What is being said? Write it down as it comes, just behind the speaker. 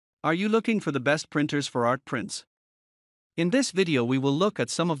Are you looking for the best printers for art prints? In this video we will look at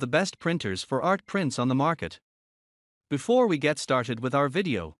some of the best printers for art prints on the market. Before we get started with our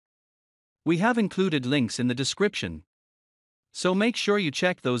video, we have included links in the description, so make sure you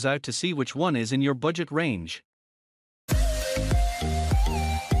check those out to see which one is in your budget range.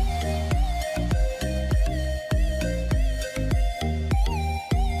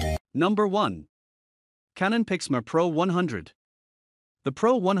 Number 1. Canon PIXMA Pro 100. The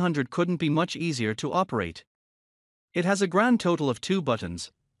Pro 100 couldn't be much easier to operate. It has a grand total of 2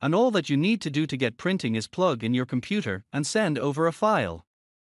 buttons, and all that you need to do to get printing is plug in your computer and send over a file.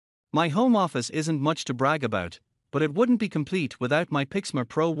 My home office isn't much to brag about, but it wouldn't be complete without my PIXMA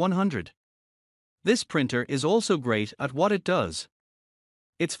Pro 100. This printer is also great at what it does.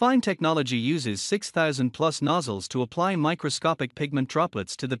 Its fine technology uses 6,000 plus nozzles to apply microscopic pigment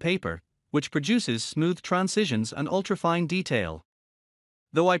droplets to the paper, which produces smooth transitions and ultrafine detail.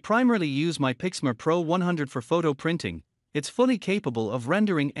 Though I primarily use my PIXMA Pro 100 for photo printing, it's fully capable of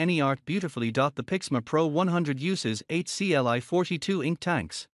rendering any art beautifully. The PIXMA Pro 100 uses 8 CLI42 ink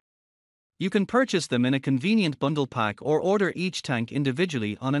tanks. You can purchase them in a convenient bundle pack or order each tank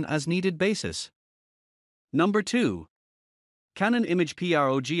individually on an as-needed basis. Number 2. Canon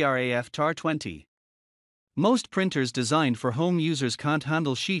imagePROGRAF TAR20. Most printers designed for home users can't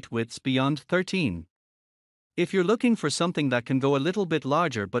handle sheet widths beyond 13. If you're looking for something that can go a little bit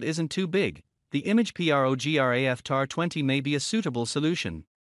larger but isn't too big, the imagePROGRAF TAR20 may be a suitable solution.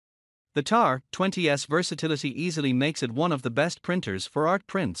 The TAR20's versatility easily makes it one of the best printers for art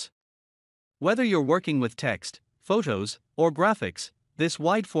prints. Whether you're working with text, photos, or graphics, this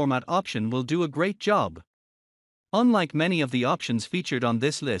wide format option will do a great job. Unlike many of the options featured on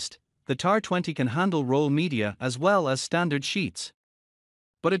this list, the TAR20 can handle roll media as well as standard sheets.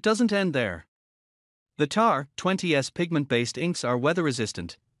 But it doesn't end there. The TAR20's pigment-based inks are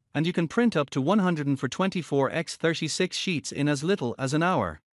weather-resistant, and you can print up to 124x36 sheets in as little as an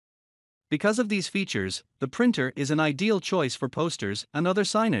hour. Because of these features, the printer is an ideal choice for posters and other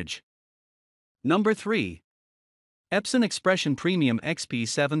signage. Number 3. Epson Expression Premium XP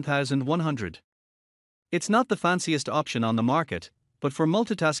 7100. It's not the fanciest option on the market, but for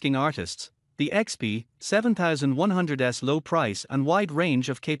multitasking artists, the XP 7100's low price and wide range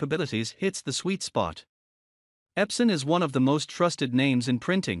of capabilities hits the sweet spot. Epson is one of the most trusted names in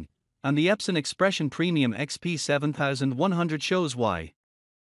printing, and the Epson Expression Premium XP 7100 shows why.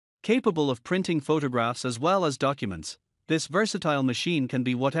 Capable of printing photographs as well as documents, this versatile machine can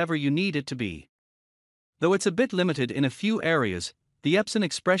be whatever you need it to be. Though it's a bit limited in a few areas, the Epson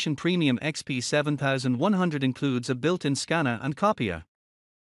Expression Premium XP 7100 includes a built-in scanner and copier.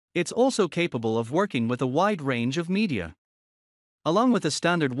 It's also capable of working with a wide range of media. Along with a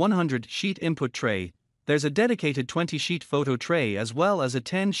standard 100-sheet input tray, there's a dedicated 20-sheet photo tray as well as a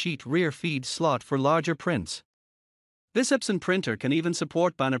 10-sheet rear feed slot for larger prints. This Epson printer can even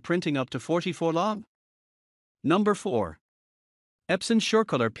support banner printing up to 44 long. Number 4. Epson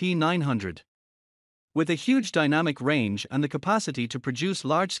SureColor P900. With a huge dynamic range and the capacity to produce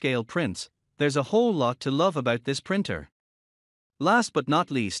large-scale prints, there's a whole lot to love about this printer. Last but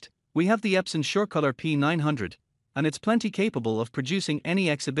not least, we have the Epson SureColor P900, and it's plenty capable of producing any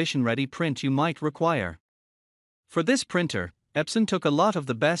exhibition-ready print you might require. For this printer, Epson took a lot of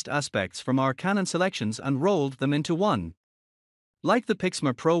the best aspects from our Canon selections and rolled them into one. Like the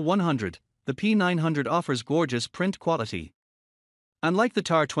PIXMA Pro 100, the P900 offers gorgeous print quality. And like the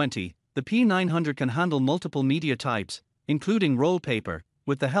TAR20, the P900 can handle multiple media types, including roll paper,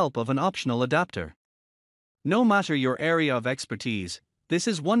 with the help of an optional adapter. No matter your area of expertise, this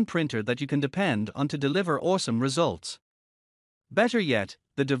is one printer that you can depend on to deliver awesome results. Better yet,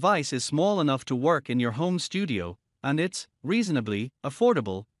 the device is small enough to work in your home studio, and it's reasonably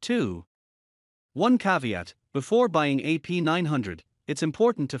affordable, too. One caveat: before buying a P900, it's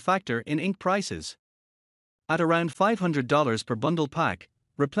important to factor in ink prices. At around $500 per bundle pack,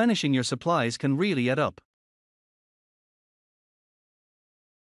 replenishing your supplies can really add up.